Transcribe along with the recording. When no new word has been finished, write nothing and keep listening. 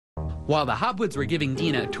While the Hopwoods were giving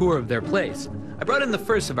Dina a tour of their place, I brought in the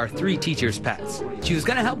first of our 3 teachers' pets. She was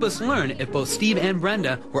going to help us learn if both Steve and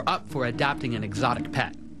Brenda were up for adopting an exotic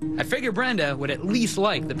pet. I figure Brenda would at least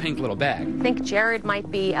like the pink little bag. I think Jarod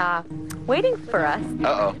might be waiting for us.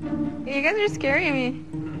 Uh-oh. You guys are scaring me.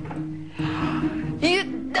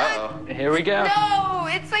 Here we go. No,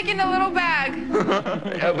 it's like in a little bag.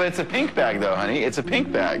 Yeah, but it's a pink bag, though, honey. It's a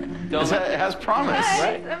pink bag. It has promise.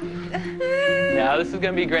 Right? Now, this is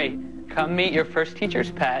going to be great. Come meet your first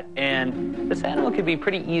teacher's pet, and this animal could be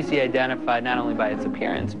pretty easy identified not only by its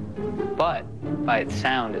appearance, but by its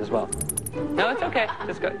sound as well. No, it's okay.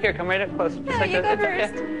 Just go. Here, come right up close. Just Yeah, like you this. go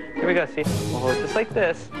It's first. okay. Here we go. See? We'll hold it just like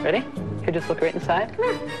this. Ready? Here, just look right inside. Come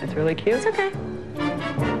here. It's really cute. It's okay.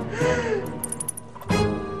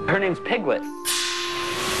 Her name's Piglet.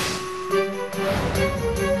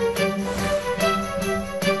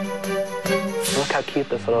 Look how cute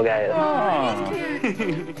this little guy is.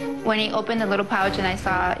 When he opened the little pouch and I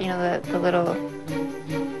saw, you know, the little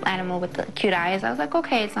animal with the cute eyes, I was like,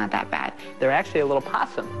 okay, it's not that bad. They're actually a little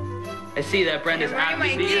possum. I see that Brenda's Right in my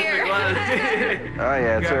obviously using ear. the gloves. Oh,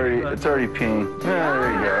 yeah, it's already peeing.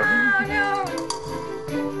 There you go. Oh,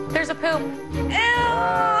 no. There's a poop.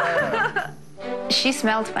 Ew. She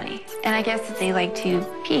smelled funny, and I guess that they like to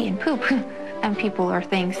pee and poop on people or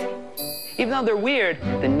things. Even though they're weird,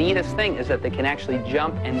 the neatest thing is that they can actually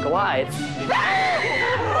jump and glide.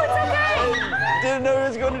 Didn't know he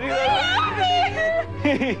was going to do that.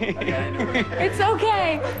 It's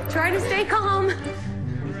okay. Try to stay calm.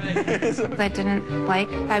 I didn't like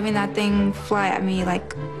having that thing fly at me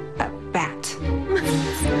like a bat.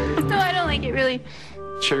 No, I don't like it really.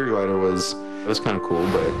 Sugar glider was kind of cool,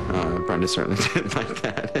 but Brenda certainly didn't like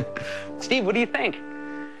that. Steve, what do you think?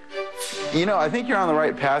 You know, I think you're on the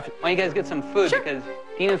right path. Why don't you guys get some food? Sure. Because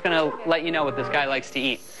Dina's going to let you know what this guy likes to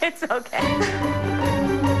eat. It's okay.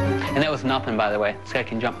 And that was nothing, by the way. This guy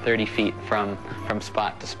can jump 30 feet from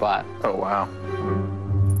spot to spot. Oh, wow.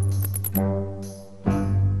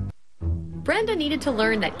 Brenda needed to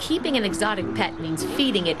learn that keeping an exotic pet means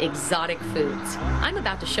feeding it exotic foods. I'm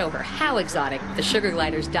about to show her how exotic the sugar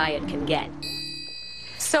glider's diet can get.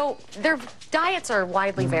 So their diets are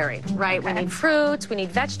widely varied, right? We need fruits, we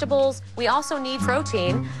need vegetables, we also need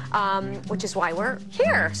protein, which is why we're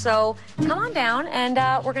here. So come on down, and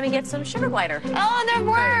we're gonna get some sugar glider. Oh, they're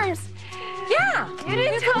worms. Yeah, You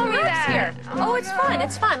didn't tell me worms that. here. Oh, It's fun.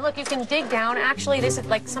 It's fun. Look, you can dig down. Actually, this is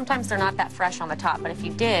like sometimes they're not that fresh on the top, but if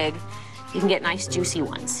you dig, you can get nice juicy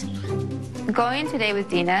ones. Going today with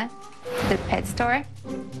Dina to the pet store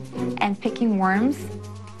and picking worms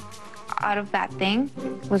out of that thing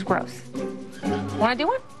was gross. Want to do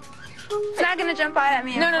one? It's not gonna jump out at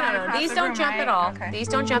me. No. These don't jump at all. Okay. These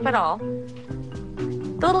don't jump at all.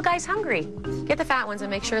 The little guy's hungry. Get the fat ones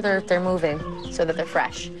and make sure they're moving so that they're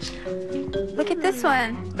fresh. Look at this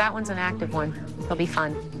one. That one's an active one. It'll be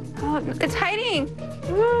fun. Oh, it's hiding.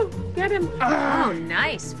 Get him. Oh,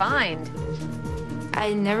 nice find.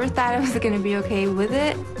 I never thought I was gonna be okay with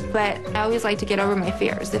it, but I always like to get over my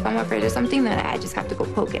fears. If I'm afraid of something, then I just have to go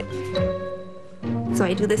poke it. So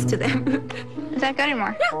I do this to them. Is that good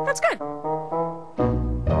anymore? Yeah, that's good.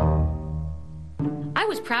 I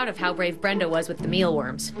was proud of how brave Brenda was with the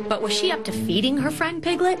mealworms, but was she up to feeding her friend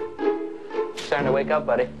Piglet? Starting to wake up,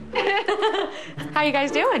 buddy. How you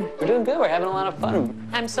guys doing? We're doing good. We're having a lot of fun.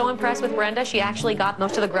 I'm so impressed with Brenda. She actually got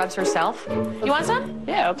most of the grubs herself. You want some?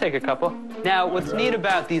 Yeah, I'll take a couple. Now, what's neat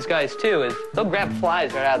about these guys, too, is they'll grab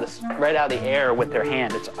flies right out of the air with their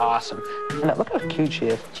hand. It's awesome. And look how cute she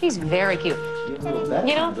is. She's very cute.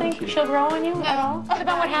 You don't think she'll grow on you at all? What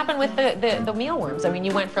about what happened with the mealworms? I mean,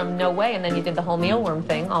 you went from no way, and then you did the whole mealworm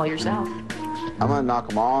thing all yourself. I'm gonna knock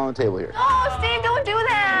them all on the table here. Oh, Steve, don't do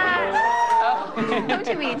that! Come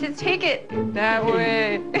to me, just take it. That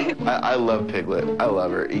way. I love Piglet. I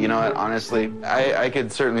love her. You know what? Honestly, I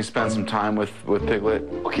could certainly spend some time with Piglet.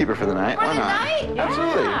 We'll keep her for the night. For Why the not? night?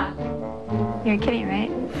 Absolutely. You're kidding, right?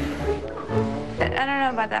 I don't know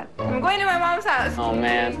about that. I'm going to my mom's house. Oh,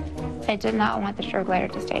 man. I did not want the sugar glider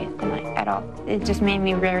to stay the night at all. It just made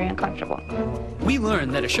me very uncomfortable. We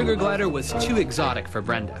learned that a sugar glider was too exotic for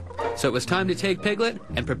Brenda, so it was time to take Piglet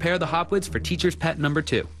and prepare the Hopwoods for teacher's pet number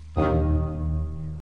 2.